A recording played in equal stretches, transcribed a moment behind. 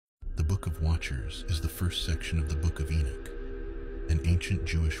Book of Watchers is the first section of the Book of Enoch, an ancient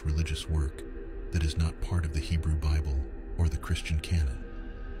Jewish religious work that is not part of the Hebrew Bible or the Christian canon.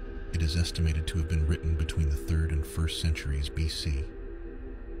 It is estimated to have been written between the 3rd and 1st centuries BC,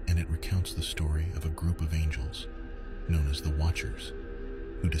 and it recounts the story of a group of angels known as the Watchers,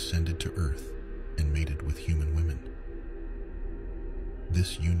 who descended to earth and mated with human women.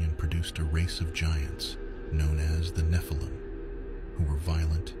 This union produced a race of giants known as the Nephilim, who were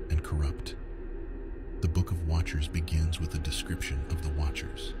violent and corrupt. The Book of Watchers begins with a description of the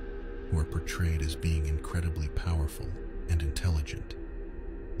Watchers, who are portrayed as being incredibly powerful and intelligent.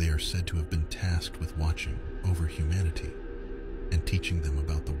 They are said to have been tasked with watching over humanity and teaching them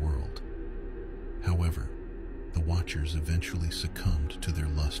about the world. However, the Watchers eventually succumbed to their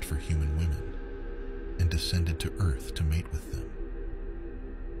lust for human women and descended to earth to mate with them.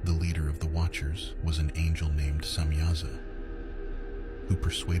 The leader of the Watchers was an angel named Samyaza, who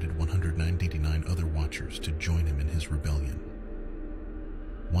persuaded 199 other Watchers to join him in his rebellion.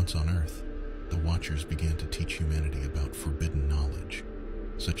 Once on Earth, the Watchers began to teach humanity about forbidden knowledge,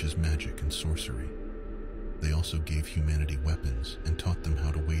 such as magic and sorcery. They also gave humanity weapons and taught them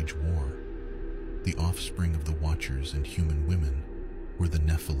how to wage war. The offspring of the Watchers and human women were the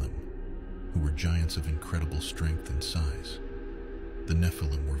Nephilim, who were giants of incredible strength and size. The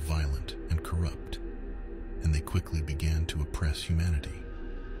Nephilim were violent and corrupt, and they quickly began to oppress humanity.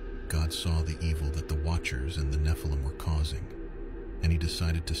 God saw the evil that the Watchers and the Nephilim were causing, and he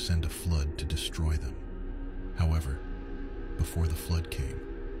decided to send a flood to destroy them. However, before the flood came,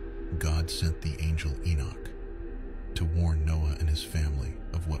 God sent the angel Enoch to warn Noah and his family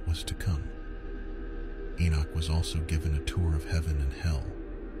of what was to come. Enoch was also given a tour of heaven and hell,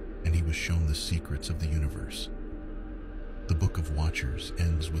 and he was shown the secrets of the universe. The Book of Watchers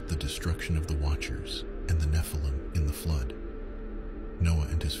ends with the destruction of the Watchers and the Nephilim in the flood. Noah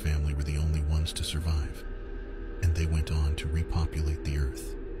and his family were the only ones to survive, and they went on to repopulate the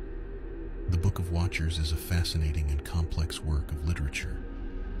earth. The Book of Watchers is a fascinating and complex work of literature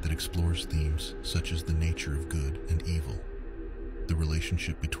that explores themes such as the nature of good and evil, the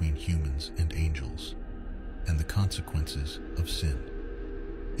relationship between humans and angels, and the consequences of sin.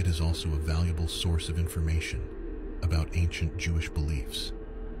 It is also a valuable source of information about ancient Jewish beliefs,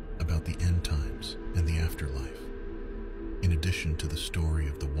 about the end times and the afterlife. In addition to the story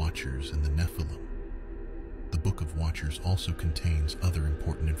of the Watchers and the Nephilim, the Book of Watchers also contains other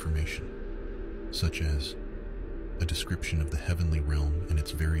important information, such as a description of the heavenly realm and its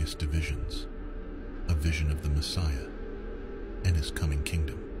various divisions, a vision of the Messiah and his coming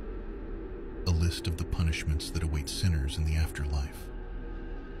kingdom, a list of the punishments that await sinners in the afterlife,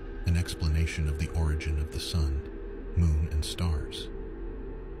 an explanation of the origin of the sun, moon, and stars.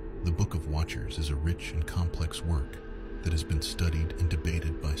 The Book of Watchers is a rich and complex work that has been studied and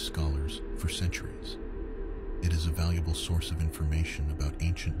debated by scholars for centuries. It is a valuable source of information about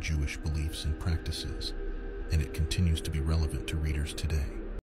ancient Jewish beliefs and practices, and it continues to be relevant to readers today.